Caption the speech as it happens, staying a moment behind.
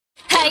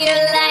How you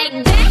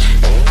like that?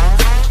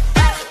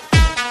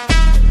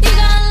 You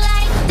gon'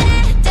 like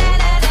that?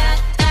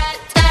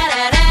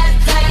 Da-da-da-da-da-da-da.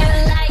 How you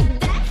like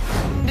that?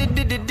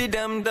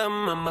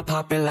 Dum-dum, I'ma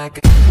pop it like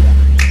a...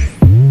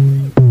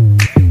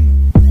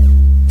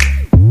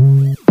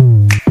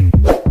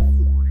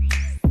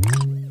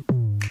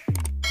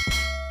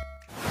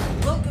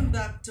 Welcome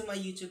back to my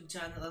YouTube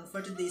channel, and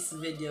for today's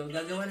video,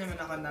 gagawa naman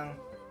ako ng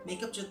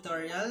makeup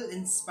tutorial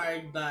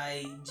inspired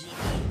by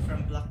Jennie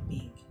from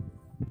Blackpink.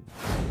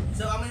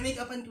 So, ang may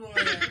make-upan ko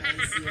ngayon ay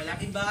si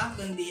walang iba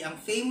kundi ang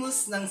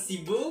famous ng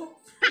Cebu.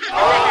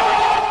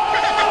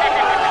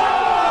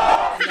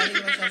 Dahil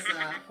naman siya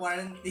sa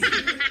quarantine.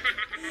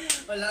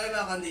 Walang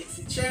iba kundi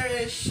si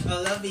Cherish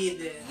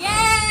Channel.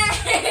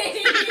 Yay!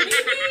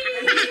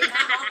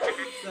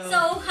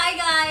 So, hi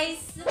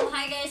guys!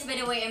 By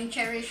the way, I'm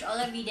Cherish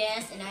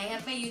Channel and I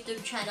have my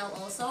YouTube channel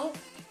also,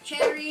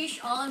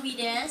 Cherish Channel,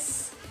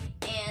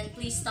 and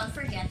please don't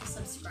forget to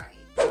subscribe.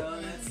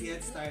 So, let's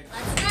get started.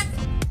 Let's get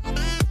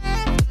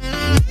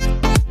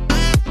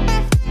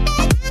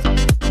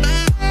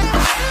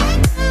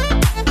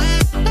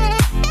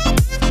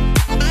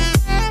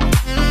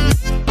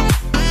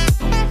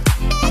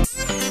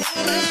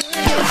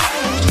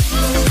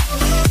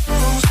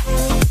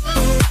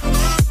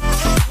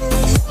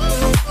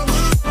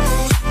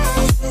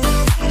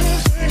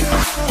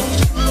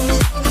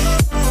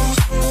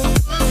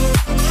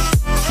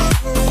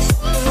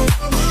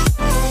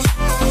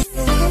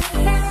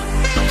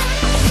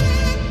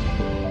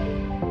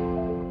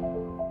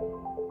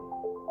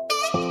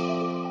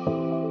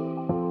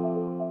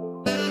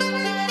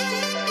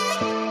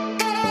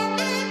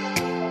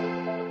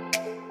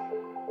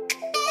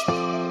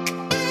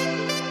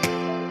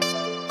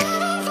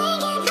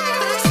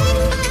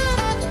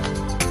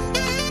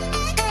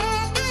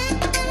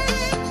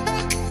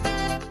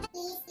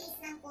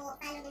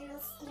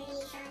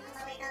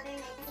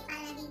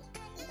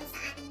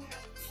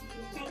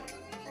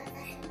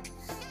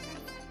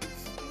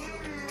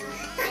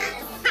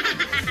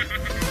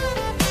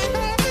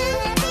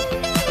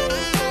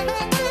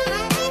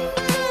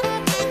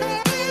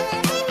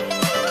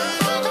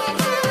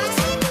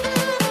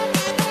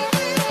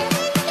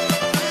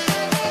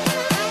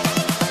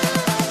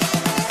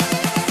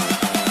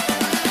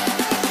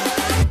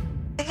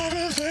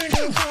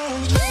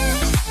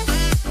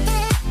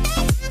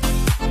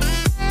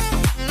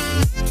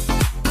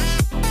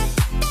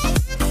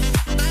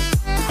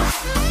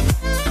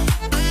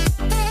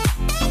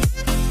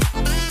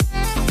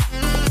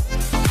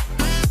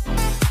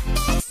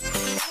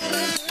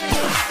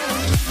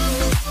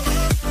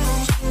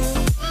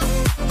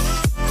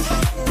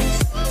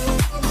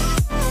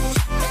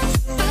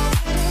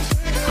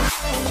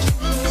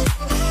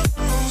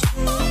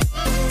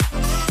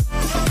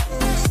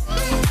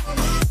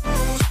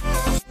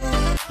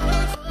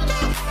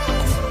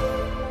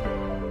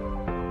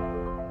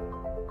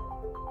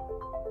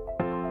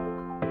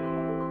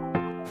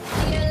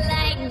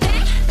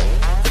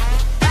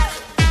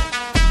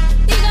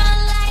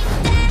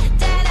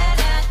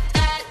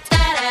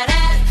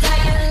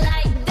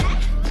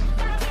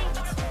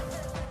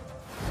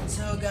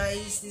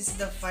this is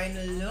the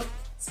final look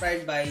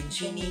inspired by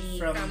Jennie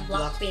from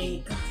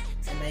Blackpink.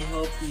 And I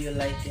hope you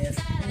like it.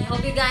 And I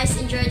hope you guys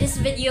enjoyed this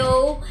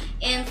video.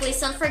 And please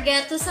don't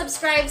forget to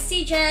subscribe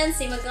si Jen,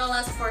 si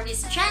Magalas for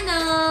his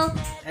channel.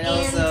 And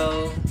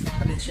also,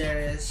 the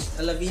Cherish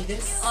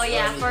Alavides. Oh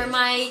yeah, for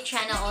my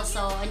channel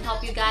also. And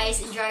hope you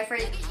guys enjoy for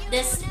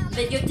this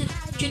video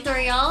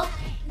tutorial.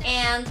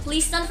 And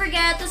please don't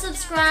forget to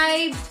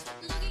subscribe.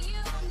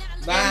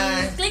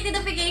 Bye! And click the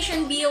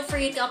notification bell for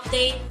you to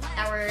update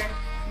our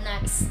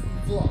next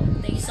vlog.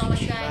 Thank you so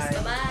much guys.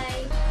 Bye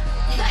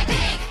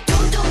bye.